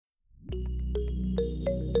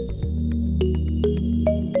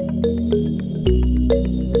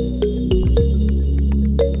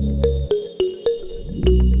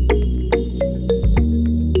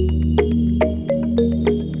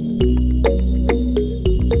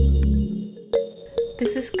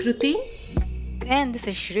is Kruti. And this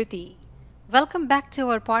is Shruti. Welcome back to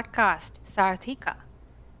our podcast, Sarthika.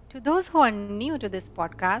 To those who are new to this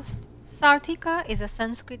podcast, Sarthika is a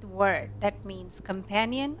Sanskrit word that means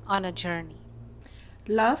companion on a journey.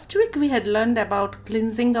 Last week we had learned about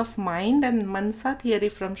cleansing of mind and Mansa theory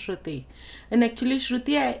from Shruti. And actually,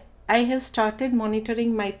 Shruti, I have started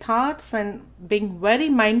monitoring my thoughts and being very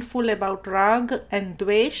mindful about rag and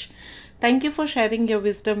dvesh. Thank you for sharing your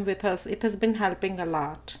wisdom with us. It has been helping a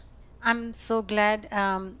lot. I'm so glad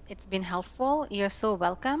it's been helpful. You're so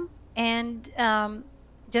welcome. And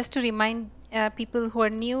just to remind people who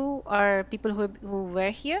are new or people who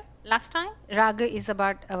were here last time, Raga is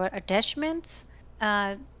about our attachments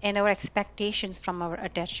and our expectations from our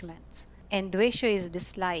attachments. And Dvesha is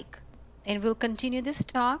dislike. And we'll continue this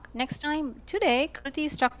talk next time. Today, Kruti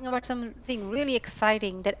is talking about something really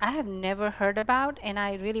exciting that I have never heard about, and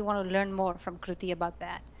I really want to learn more from Kruti about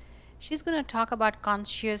that. She's going to talk about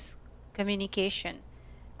conscious communication,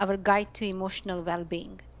 our guide to emotional well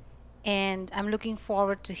being. And I'm looking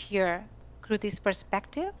forward to hear Kruti's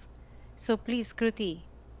perspective. So please, Kruti,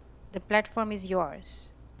 the platform is yours.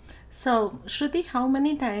 So, Shruti, how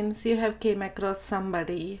many times you have came across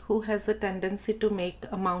somebody who has a tendency to make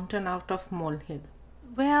a mountain out of molehill?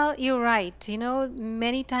 Well, you're right.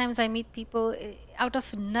 Many times I meet people out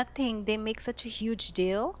of nothing, they make such a huge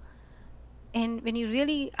deal. And when you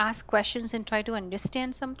really ask questions and try to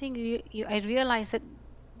understand something, I realize that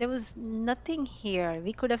there was nothing here.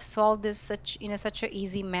 We could have solved this such a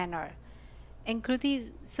easy manner. And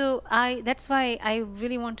Kruti, so I that's why I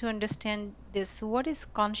really want to understand this. What is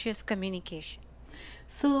conscious communication?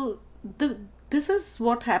 So this is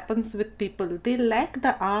what happens with people. They lack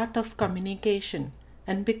the art of communication.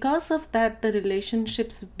 And because of that, the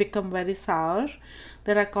relationships become very sour.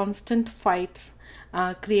 There are constant fights,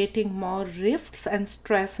 creating more rifts and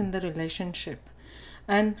stress in the relationship.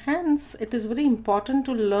 And hence, it is very important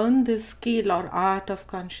to learn this skill or art of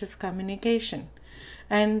conscious communication.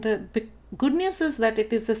 And good news is that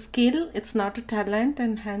it is a skill, it's not a talent,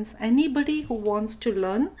 and hence anybody who wants to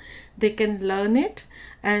learn, they can learn it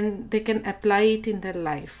and they can apply it in their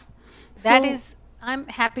life. That So, is, I'm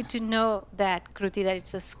happy to know that, Kruti, that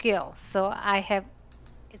it's a skill. So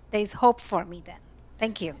there's hope for me then.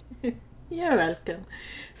 Thank you. you're welcome.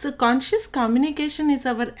 So, conscious communication is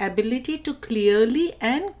our ability to clearly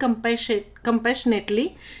and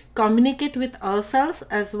compassionately communicate with ourselves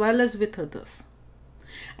as well as with others.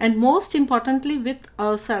 And most importantly, with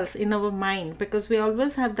ourselves in our mind, because we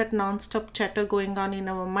always have that non-stop chatter going on in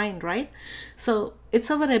our mind, right? So, it's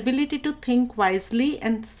our ability to think wisely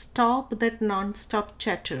and stop that non-stop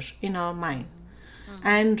chatter in our mind Mhm.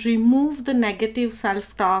 and remove the negative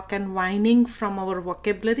self talk and whining from our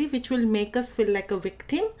vocabulary, which will make us feel like a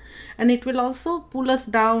victim, and it will also pull us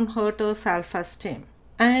down, hurt our self esteem.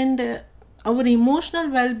 And our emotional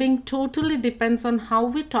well being totally depends on how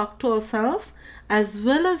we talk to ourselves as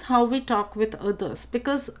well as how we talk with others.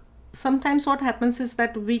 Because sometimes what happens is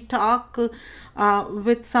that we talk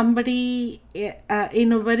with somebody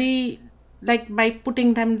in a very, like, by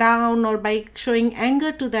putting them down or by showing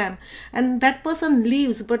anger to them, and that person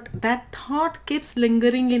leaves, but that thought keeps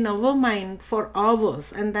lingering in our mind for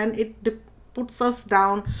hours, and then it puts us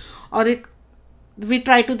down, or it we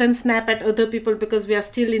try to then snap at other people because we are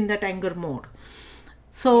still in that anger mode. Yep.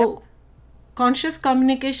 So conscious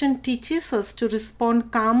communication teaches us to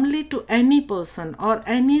respond calmly to any person or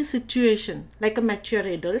any situation like a mature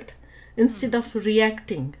adult instead Mhm. of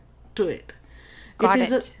reacting to it. It Got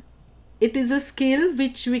is a it. it is a skill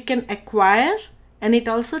which we can acquire, and it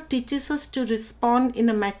also teaches us to respond in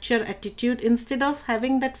a mature attitude instead of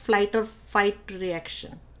having that flight or fight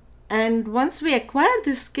reaction. And once we acquire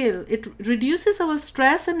this skill, it reduces our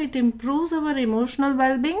stress and it improves our emotional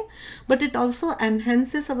well being, but it also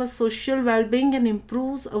enhances our social well being and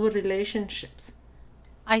improves our relationships.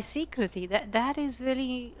 I see, Kruti. That is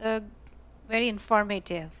really very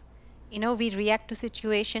informative. We react to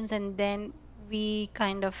situations and then we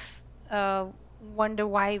kind of wonder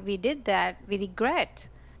why we did that. We regret,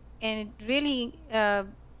 and it really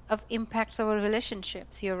impacts our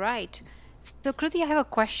relationships. You're right. So, Kruti, I have a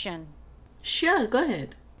question. Sure, go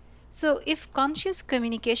ahead. So, if conscious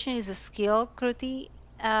communication is a skill, Kruti,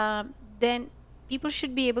 then people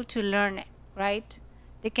should be able to learn it, right?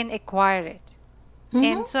 They can acquire it. And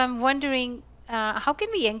Mm-hmm. so I'm wondering, how can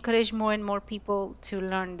we encourage more and more people to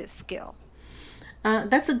learn this skill?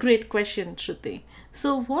 That's a great question, Shruti.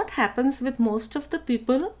 So, what happens with most of the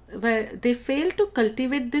people where they fail to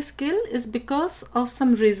cultivate this skill is because of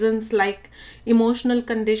some reasons like emotional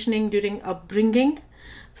conditioning during upbringing.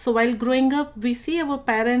 So, while growing up, we see our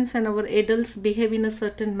parents and our adults behave in a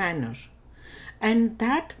certain manner. And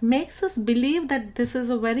that makes us believe that this is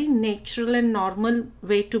a very natural and normal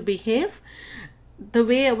way to behave, the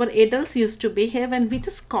way our adults used to behave, and we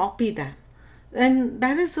just copy them. And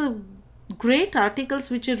there is a great articles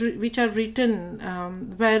which are written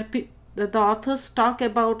where the authors talk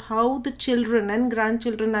about how the children and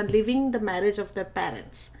grandchildren are living the marriage of their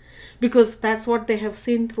parents, because that's what they have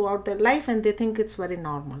seen throughout their life and they think it's very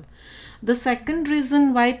normal. The second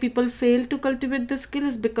reason why people fail to cultivate this skill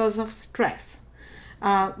is because of stress.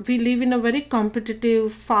 We live in a very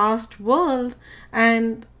competitive, fast world,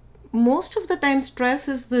 and most of the time stress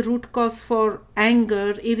is the root cause for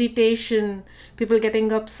anger, irritation, people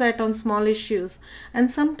getting upset on small issues. And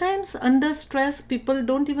sometimes under stress people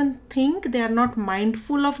don't even think, they are not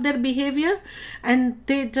mindful of their behavior, and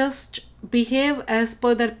they just behave as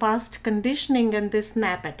per their past conditioning and they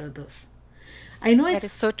snap at others. I know That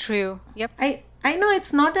is so true. Yep. I know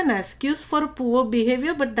it's not an excuse for poor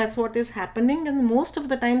behavior, but that's what is happening, and most of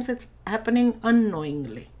the times it's happening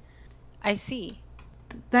unknowingly. I see.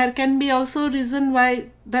 There can be also a reason why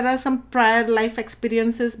there are some prior life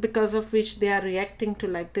experiences because of which they are reacting to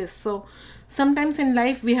like this. So sometimes in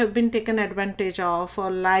life we have been taken advantage of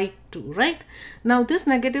or lied to, right? Now these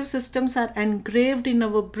negative systems are engraved in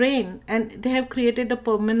our brain and they have created a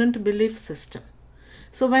permanent belief system.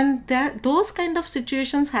 So when those kind of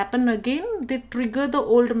situations happen again, they trigger the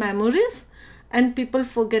old memories and people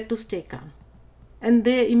forget to stay calm. And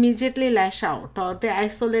they immediately lash out or they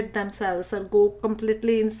isolate themselves or go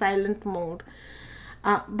completely in silent mode.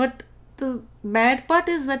 But the bad part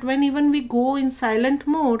is that when even we go in silent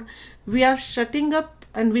mode, we are shutting up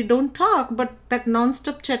and we don't talk, but that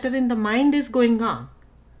non-stop chatter in the mind is going on.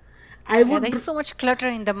 There's so much clutter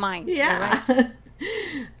in the mind. Yeah.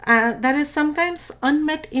 Right? There is sometimes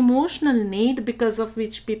unmet emotional need because of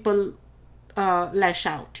which people lash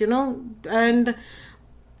out, and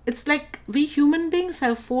it's like we human beings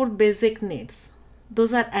have 4 basic needs.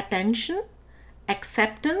 Those are attention,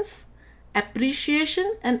 acceptance,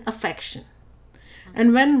 appreciation, and affection.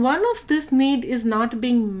 And when one of this need is not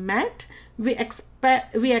being met, we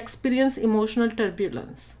experience emotional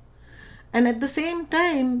turbulence. And at the same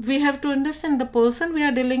time, we have to understand the person we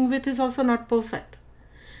are dealing with is also not perfect.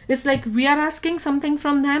 It's like we are asking something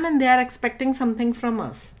from them and they are expecting something from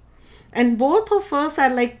us. And both of us are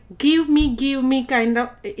like, give me, kind of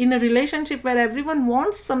in a relationship where everyone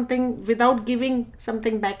wants something without giving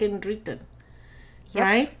something back in return. Yep.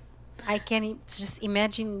 Right? I can just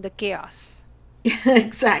imagine the chaos.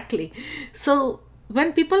 Exactly. So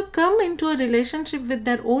when people come into a relationship with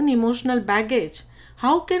their own emotional baggage,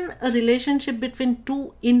 how can a relationship between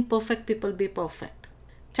 2 imperfect people be perfect?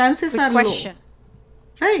 Chances are question.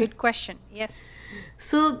 Low. Right? Good question. Yes.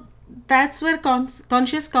 So that's where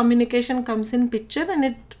conscious communication comes in picture, and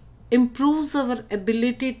it improves our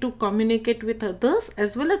ability to communicate with others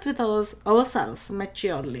as well as with ourselves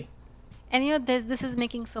maturely. And this is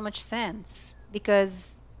making so much sense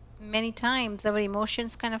because many times our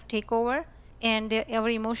emotions kind of take over, and our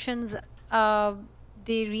emotions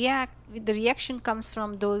they react. The reaction comes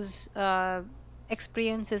from those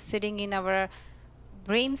experiences sitting in our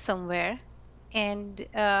brain somewhere, and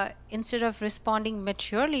instead of responding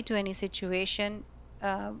maturely to any situation,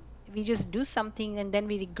 we just do something and then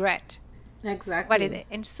we regret. Exactly.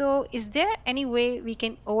 And so is there any way we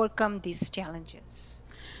can overcome these challenges?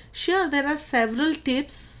 Sure, there are several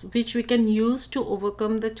tips which we can use to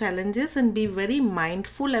overcome the challenges and be very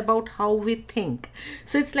mindful about how we think.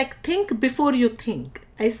 So it's like think before you think.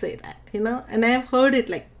 I say that, and I have heard it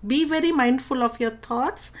like be very mindful of your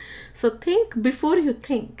thoughts. So think before you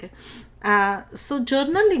think. So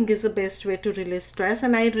journaling is the best way to release stress,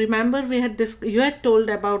 and I remember you had told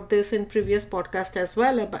about this in previous podcast as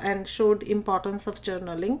well and showed importance of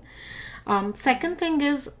journaling. Second thing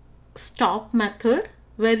is stop method,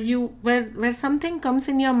 where something comes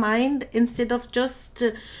in your mind, instead of just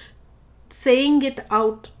saying it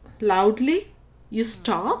out loudly, you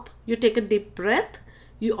stop, you take a deep breath,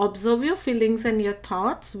 you observe your feelings and your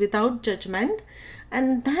thoughts without judgment,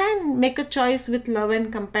 and then make a choice with love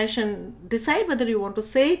and compassion. Decide whether you want to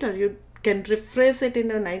say it or you can rephrase it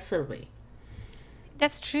in a nicer way.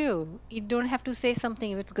 That's true. You don't have to say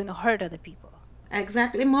something if it's going to hurt other people.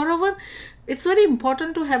 Exactly. Moreover, it's very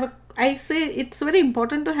important to have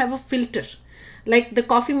a filter. Like the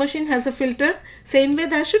coffee machine has a filter, same way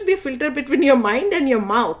there should be a filter between your mind and your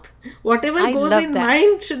mouth. Whatever goes in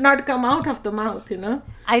mind should not come out of the mouth,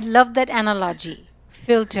 I love that analogy.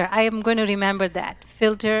 Filter. I am going to remember that.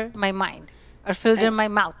 Filter my mind or filter my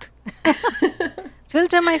mouth.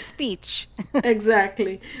 Filter my speech.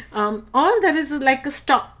 Exactly. Or there is like a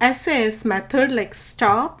stop SAS method, like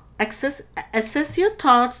stop, access, assess your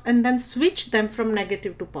thoughts and then switch them from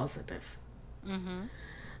negative to positive. Mm-hmm.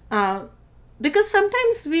 Uh, because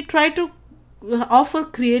sometimes we try to offer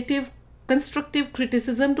creative, constructive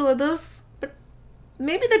criticism to others, but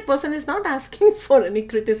maybe that person is not asking for any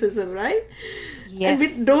criticism, right? And we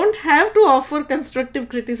Yes. don't have to offer constructive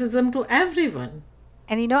criticism to everyone.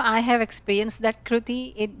 And I have experienced that,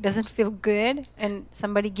 Kruti. It doesn't feel good. And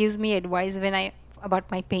somebody gives me advice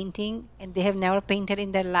about my painting, and they have never painted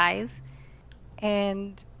in their lives.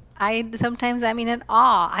 And sometimes I'm in an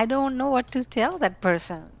awe. I don't know what to tell that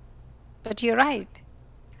person. But you're right.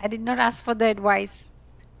 I did not ask for the advice.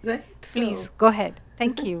 Right? Please So, go ahead.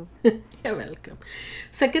 Thank you. you're welcome.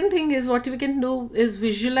 Second thing is what we can do is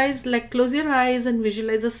visualize, like close your eyes and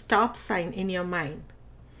visualize a stop sign in your mind.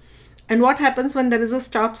 And what happens when there is a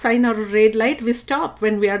stop sign or a red light? We stop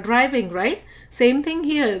when we are driving, right? Same thing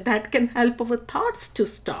here. That can help our thoughts to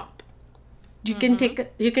stop. Mm-hmm.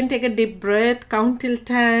 You can take a deep breath, count till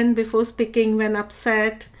 10 before speaking when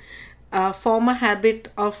upset. Form a habit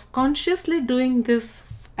of consciously doing this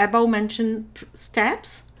above mentioned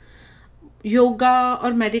steps. Yoga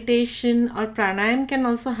or meditation or pranayam can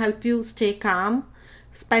also help you stay calm.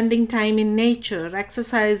 Spending time in nature,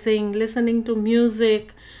 exercising, listening to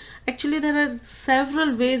music. Actually, there are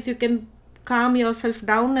several ways you can calm yourself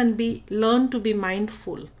down and learn to be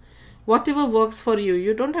mindful. Whatever works for you.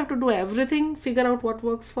 You don't have to do everything. Figure out what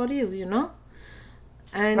works for you.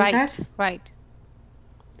 And Right, right.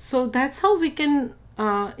 that's how we can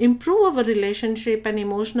improve our relationship and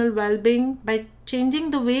emotional well-being by changing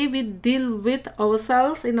the way we deal with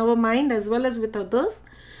ourselves in our mind as well as with others.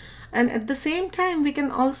 And at the same time we can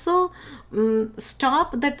also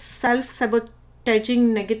stop that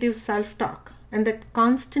self-sabotaging negative self-talk and that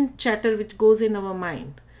constant chatter which goes in our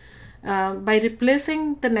mind, by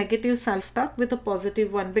replacing the negative self-talk with a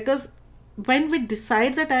positive one. Because when we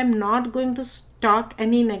decide that I'm not going to talk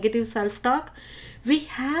any negative self-talk, we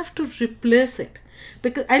have to replace it.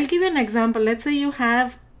 Because I'll give you an example. Let's say you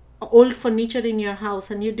have old furniture in your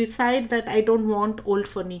house and you decide that I don't want old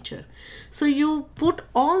furniture. So you put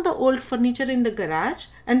all the old furniture in the garage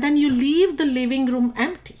and then you leave the living room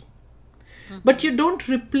empty. But Mm-hmm. you don't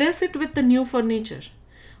replace it with the new furniture.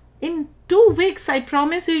 In 2 weeks, I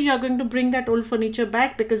promise you, you're going to bring that old furniture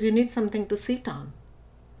back because you need something to sit on.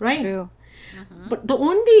 Right? True. Mm-hmm. But the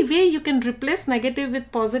only way you can replace negative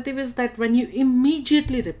with positive is that when you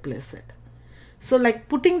immediately replace it. So, like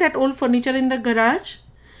putting that old furniture in the garage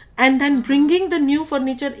and then Mm-hmm. bringing the new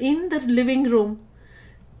furniture in the living room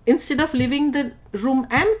instead of leaving the room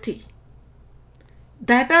empty.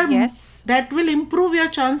 That are Yes. that will improve your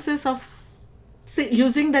chances of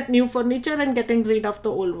using that new furniture and getting rid of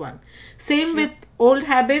the old one. Same True. with old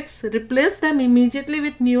habits, replace them immediately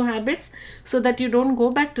with new habits so that you don't go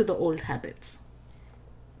back to the old habits.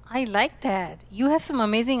 I like that. You have some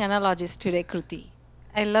amazing analogies today, Kruti.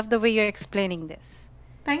 I love the way you're explaining this.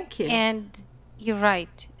 Thank you. And you're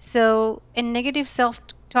right. So, a negative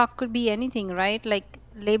self-talk could be anything, right? Like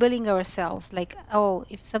labeling ourselves, like, oh,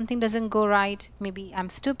 if something doesn't go right, maybe I'm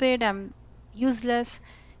stupid, I'm useless.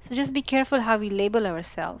 So just be careful how we label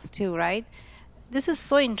ourselves too, right? This is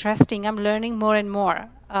so interesting. I'm learning more and more.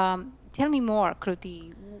 Tell me more,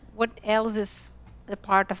 Kruti. What else is a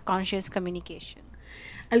part of conscious communication?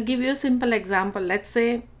 I'll give you a simple example. Let's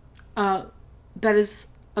say uh, there is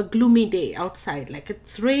a gloomy day outside, like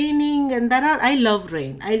it's raining, and I love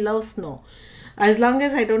rain, I love snow, as long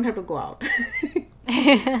as I don't have to go out.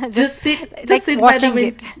 Just Just like sit by the watching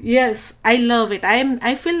wind. it. Yes, I love it.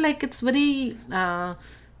 I feel like it's very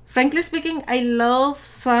frankly speaking, I love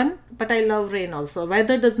sun, but I love rain also.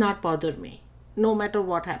 Weather does not bother me, no matter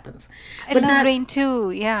what happens. I But love rain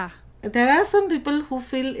too. Yeah. there are some people who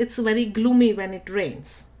feel it's very gloomy when it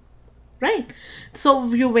rains, right?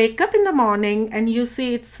 So you wake up in the morning and you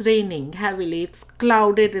see it's raining heavily, it's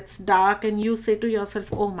clouded, it's dark, and you say to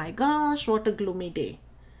yourself, oh my gosh, what a gloomy day.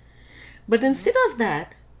 But Hmm. instead of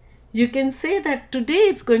that, you can say that today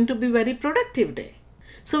it's going to be very productive day.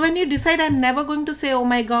 So when you decide I'm never going to say, oh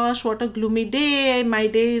my gosh, what a gloomy day, my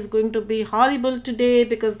day is going to be horrible today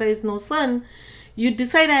because there is no sun, you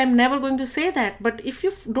decide I am never going to say that. But if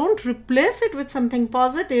you don't replace it with something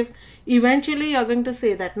positive, eventually you're going to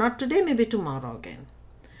say that, not today, maybe tomorrow again.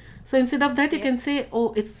 So instead of that, you can Yes. say,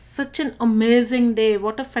 oh, it's such an amazing day.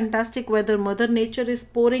 What a fantastic weather. Mother Nature is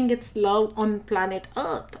pouring its love on planet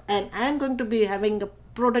Earth. And I'm going to be having a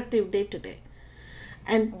productive day today.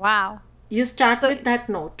 And Wow. you start So with that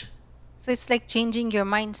note. so it's like changing your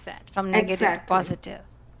mindset from negative to Exactly. positive.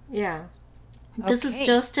 Yeah. This is Okay.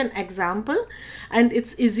 just an example, and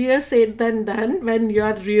it's easier said than done when you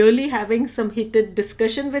are really having some heated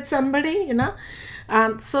discussion with somebody.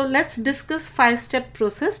 So let's discuss 5-step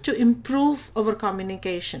process to improve our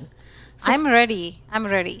communication. So I'm ready. I'm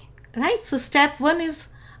ready. right, so step 1 is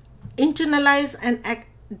internalize and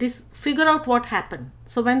figure out what happened.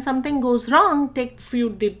 So when something goes wrong, take few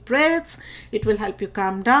deep breaths. It will help you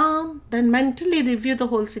calm down. Then mentally review the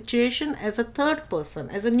whole situation as a third person,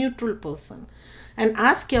 as a neutral person, and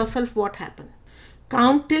ask yourself what happened.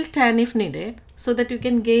 Count till 10 if needed, so that you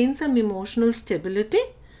can gain some emotional stability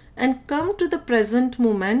and come to the present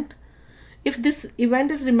moment. If this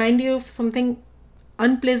event is reminding you of something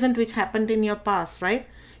unpleasant which happened in your past, right,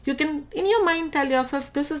 you can in your mind tell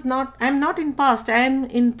yourself, this is not, I'm not in past, I am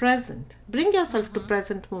in present. Bring yourself to Mm-hmm.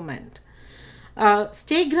 present moment.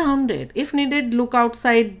 Stay grounded. If needed, look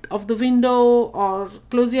outside of the window or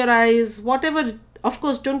close your eyes, whatever. Of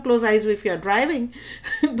course, don't close eyes if you're driving.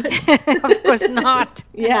 But Of course not.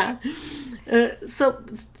 yeah, so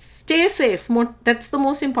stay safe. That's the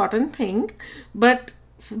most important thing. But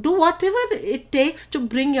do whatever it takes to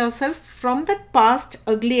bring yourself from that past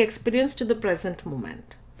ugly experience to the present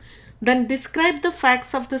moment. Then describe the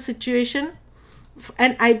facts of the situation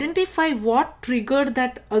and identify what triggered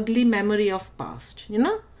that ugly memory of past.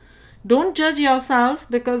 Don't judge yourself,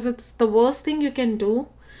 because it's the worst thing you can do.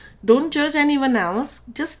 Don't judge anyone else,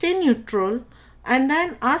 just stay neutral, and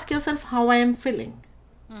then ask yourself how I am feeling.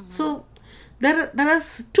 Mm-hmm. So there are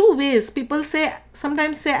two ways. People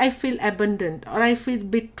sometimes say, I feel abandoned, or I feel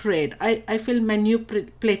betrayed, I feel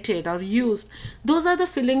manipulated or used. Those are the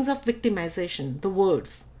feelings of victimization, the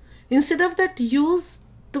words. Instead of that, use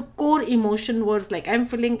the core emotion words like, I'm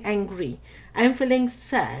feeling angry, I'm feeling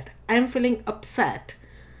sad, I'm feeling upset.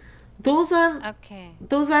 Those are Okay.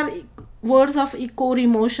 those are words of core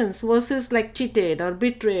emotions versus like cheated or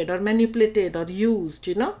betrayed or manipulated or used.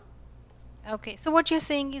 Okay. So what you're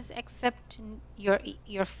saying is accept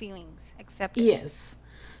your feelings. Accept it. Yes.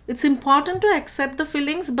 It's important to accept the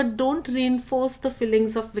feelings, but don't reinforce the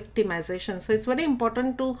feelings of victimization. So it's very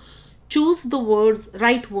important to choose the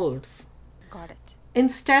right words. Got it. In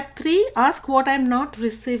step 3, ask what I'm not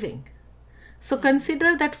receiving. So Mm-hmm.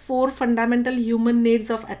 consider that 4 fundamental human needs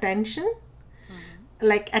of attention, Mm-hmm.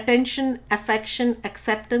 like attention, affection,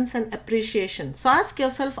 acceptance, and appreciation. So ask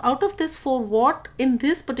yourself, out of this 4, what in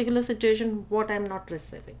this particular situation, what I'm not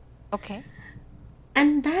receiving. Okay.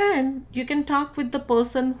 And then you can talk with the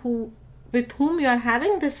person with whom you are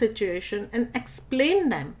having this situation and explain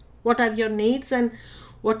them what are your needs and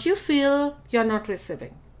what you feel you're not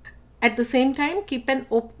receiving. At the same time,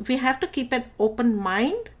 we have to keep an open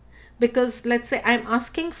mind, because let's say I'm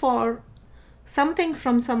asking for something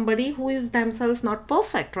from somebody who is themselves not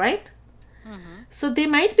perfect, right? Mm-hmm. So they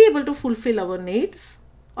might be able to fulfill our needs,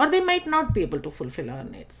 or they might not be able to fulfill our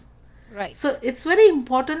needs. Right. So it's very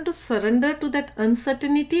important to surrender to that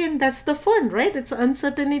uncertainty, and that's the fun, right? It's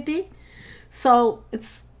uncertainty. So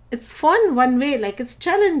it's fun one way, like it's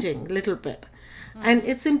challenging a little bit. And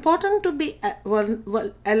Mm-hmm. it's important to be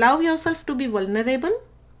allow yourself to be vulnerable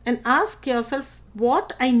and ask yourself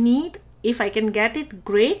what I need. If I can get it,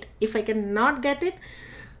 great. If I cannot get it,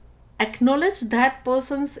 acknowledge that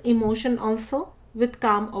person's emotion also with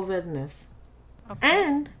calm awareness, Okay.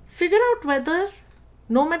 and figure out whether,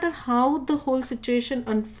 no matter how the whole situation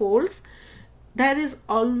unfolds, there is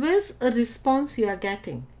always a response you are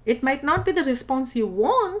getting. It might not be the response you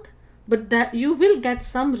want, but that you will get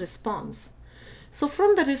some response. So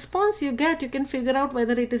from the response you get, you can figure out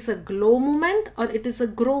whether it is a glow moment or it is a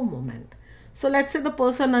grow moment. So let's say the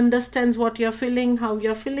person understands what you're feeling, how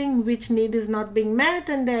you're feeling, which need is not being met,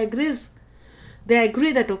 and they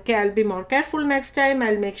agree that, okay, I'll be more careful next time,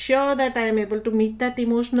 I'll make sure that I am able to meet that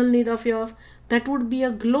emotional need of yours. That would be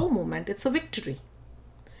a glow moment, it's a victory.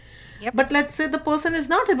 Yep. But let's say the person is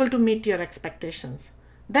not able to meet your expectations,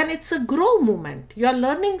 then it's a grow moment. You are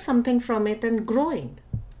learning something from it and growing.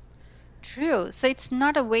 True. So it's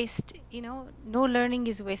not a waste. No learning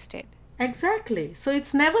is wasted. Exactly. So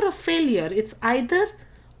it's never a failure, it's either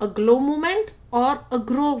a glow moment or a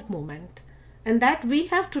grow moment. And that we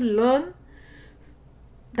have to learn,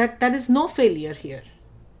 that there is no failure here.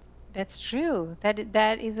 That's true. That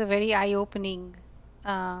is a very eye-opening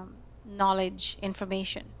knowledge,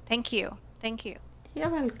 information. Thank you. Thank you. You're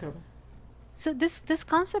welcome. So this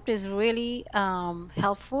concept is really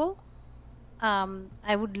helpful.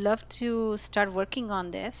 I would love to start working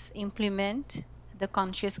on this, implement the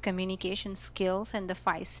conscious communication skills and the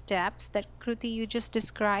 5 steps that Kruti you just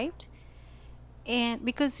described. And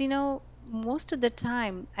because most of the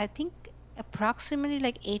time, I think approximately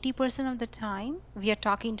like 80% of the time, we are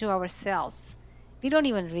talking to ourselves. We don't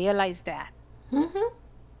even realize that. Mm-hmm.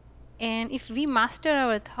 And if we master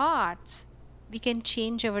our thoughts, we can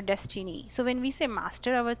change our destiny. So when we say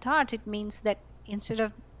master our thoughts, it means that instead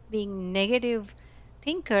of being negative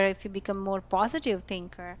thinker, if you become more positive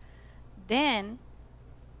thinker, then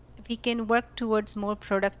we can work towards more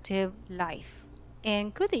productive life.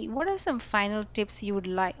 And Kruti, what are some final tips you would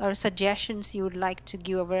like or suggestions you would like to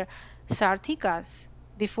give our Sarthikas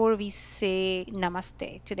before we say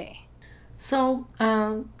namaste today? So,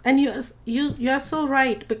 and you are so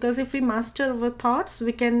right, because if we master our thoughts,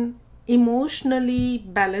 we can emotionally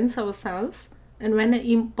balance ourselves. And when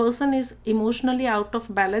a person is emotionally out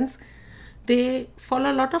of balance, they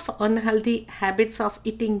follow a lot of unhealthy habits of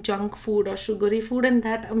eating junk food or sugary food, and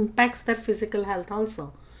that impacts their physical health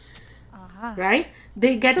also. Aha. Right?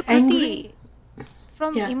 They So get angry. Kruti,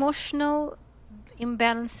 from Yeah. emotional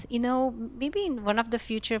imbalance, maybe in one of the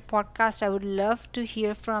future podcasts, I would love to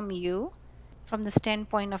hear from you from the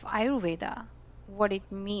standpoint of Ayurveda, what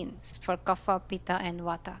it means for Kapha, Pitta, and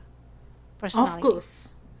Vata Of personalities.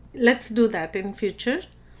 course. Let's do that in future.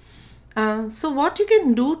 So what you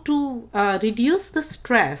can do to reduce the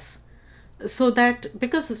stress, so that,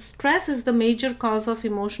 because stress is the major cause of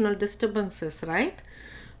emotional disturbances, right?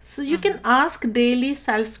 So you can Mm-hmm. ask daily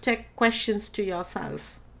self check questions to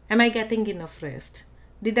yourself. Am I getting enough rest?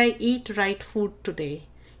 Did I eat right food today?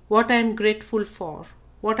 What I am grateful for?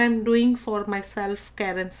 What I am doing for my self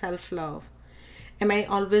care and self love? Am I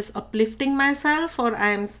always uplifting myself, or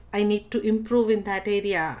I need to improve in that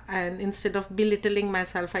area, and instead of belittling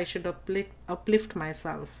myself I should uplift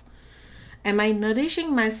myself? Am I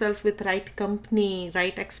nourishing myself with right company,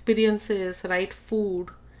 right experiences, right food?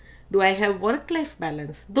 Do I have work life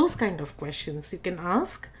balance? Those kind of questions you can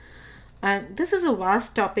ask. And this is a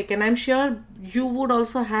vast topic, and I'm sure you would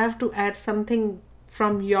also have to add something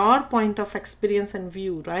from your point of experience and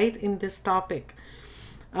view, right, in this topic.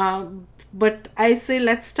 But I say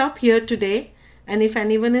let's stop here today. And if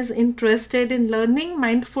anyone is interested in learning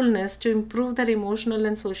mindfulness to improve their emotional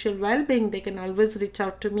and social well being, they can always reach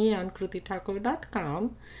out to me on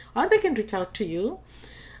krutithakur.com, or they can reach out to you.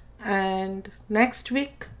 And next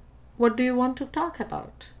week, what do you want to talk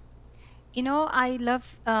about?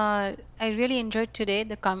 I really enjoyed today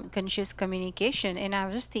the conscious communication, and I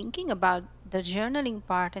was just thinking about the journaling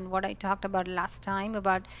part and what I talked about last time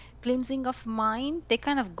about cleansing of mind. They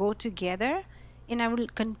kind of go together, and I will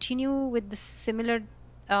continue with the similar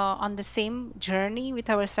on the same journey with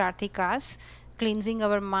our sartikas, cleansing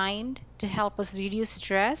our mind to help us reduce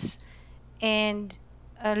stress and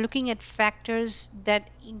looking at factors that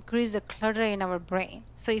increase the clutter in our brain.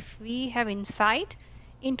 So, if we have insight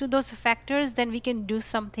into those factors, then we can do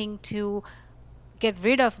something to get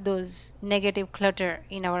rid of those negative clutter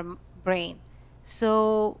in our brain.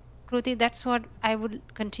 So, Kruti, that's what I would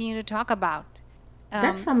continue to talk about.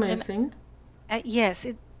 That's And amazing. yes,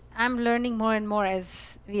 I'm learning more and more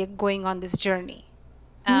as we are going on this journey.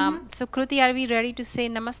 Hmm. So, Kruti, are we ready to say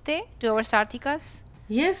namaste to our Sarthikas?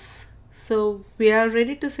 Yes. So we are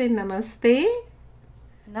ready to say namaste.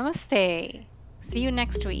 Namaste. See you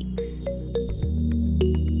next week.